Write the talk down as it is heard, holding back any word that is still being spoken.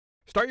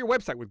Start your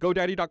website with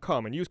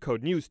GoDaddy.com and use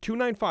code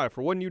NEWS295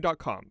 for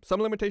oneu.com.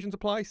 Some limitations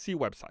apply. See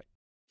website.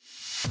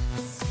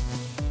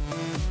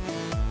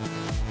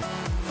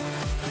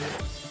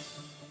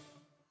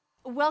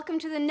 Welcome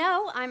to The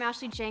Know. I'm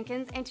Ashley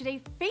Jenkins, and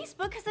today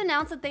Facebook has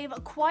announced that they've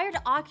acquired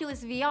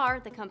Oculus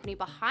VR, the company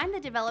behind the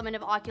development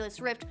of Oculus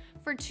Rift,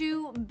 for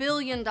 $2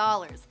 billion.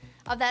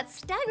 Of that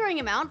staggering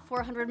amount,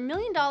 $400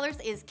 million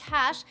is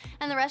cash,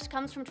 and the rest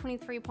comes from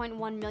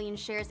 23.1 million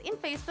shares in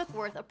Facebook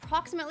worth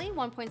approximately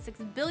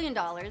 $1.6 billion,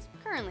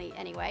 currently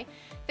anyway.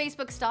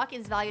 Facebook stock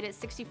is valued at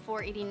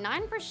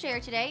 $64.89 per share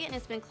today, and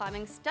it's been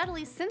climbing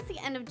steadily since the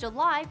end of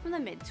July from the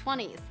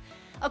mid-20s.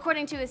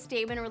 According to a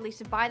statement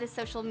released by the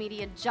social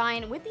media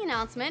giant with the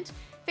announcement,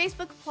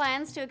 Facebook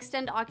plans to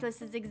extend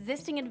Oculus's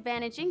existing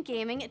advantage in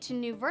gaming to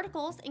new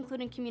verticals,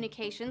 including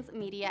communications,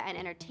 media and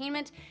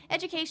entertainment,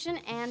 education,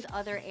 and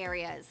other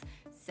areas.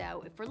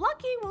 So if we're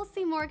lucky, we'll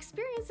see more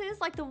experiences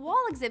like the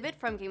wall exhibit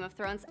from Game of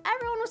Thrones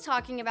everyone was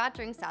talking about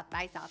during South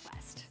by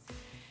Southwest.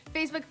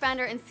 Facebook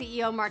founder and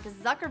CEO Mark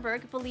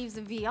Zuckerberg believes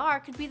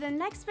VR could be the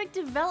next big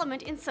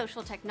development in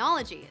social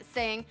technology,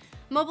 saying,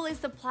 "Mobile is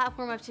the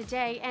platform of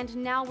today, and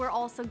now we're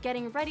also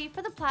getting ready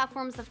for the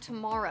platforms of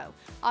tomorrow.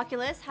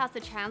 Oculus has the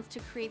chance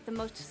to create the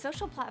most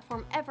social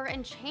platform ever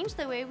and change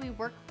the way we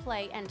work,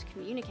 play, and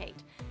communicate."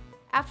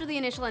 After the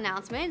initial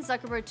announcement,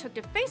 Zuckerberg took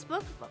to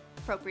Facebook,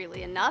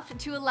 appropriately enough,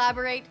 to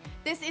elaborate,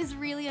 "This is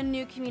really a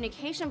new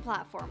communication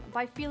platform.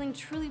 By feeling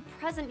truly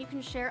present, you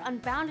can share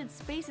unbounded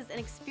spaces and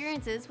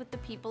experiences with the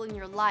people in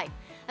your life.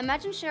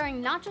 Imagine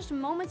sharing not just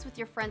moments with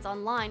your friends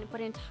online, but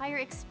entire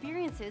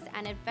experiences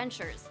and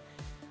adventures."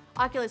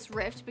 Oculus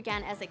Rift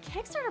began as a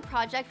Kickstarter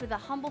project with a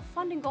humble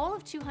funding goal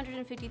of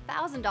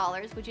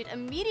 $250,000, which it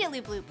immediately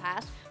blew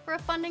past for a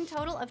funding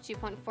total of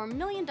 $2.4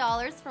 million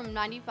from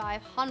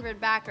 9,500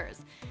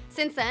 backers.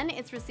 Since then,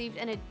 it's received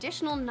an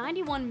additional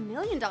 $91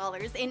 million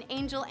in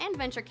angel and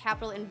venture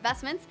capital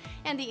investments,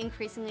 and the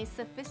increasingly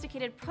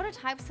sophisticated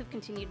prototypes have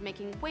continued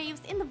making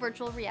waves in the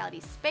virtual reality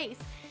space.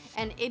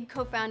 And id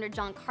co-founder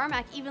John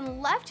Carmack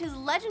even left his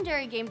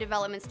legendary game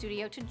development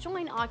studio to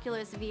join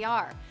Oculus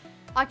VR.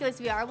 Oculus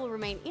VR will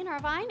remain in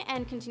Irvine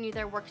and continue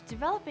their work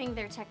developing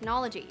their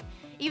technology.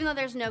 Even though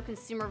there's no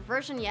consumer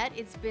version yet,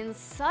 it's been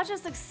such a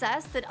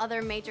success that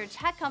other major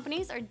tech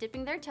companies are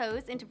dipping their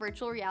toes into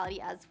virtual reality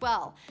as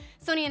well.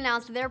 Sony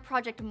announced their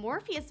Project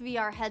Morpheus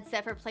VR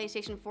headset for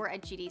PlayStation 4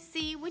 at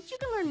GDC, which you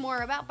can learn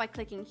more about by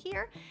clicking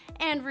here,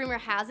 and rumor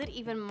has it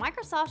even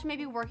Microsoft may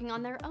be working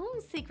on their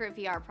own secret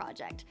VR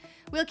project.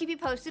 We'll keep you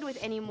posted with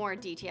any more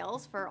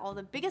details. For all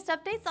the biggest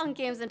updates on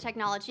games and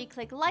technology,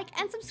 click like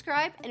and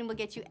subscribe, and we'll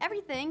get you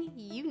everything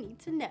you need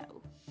to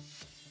know.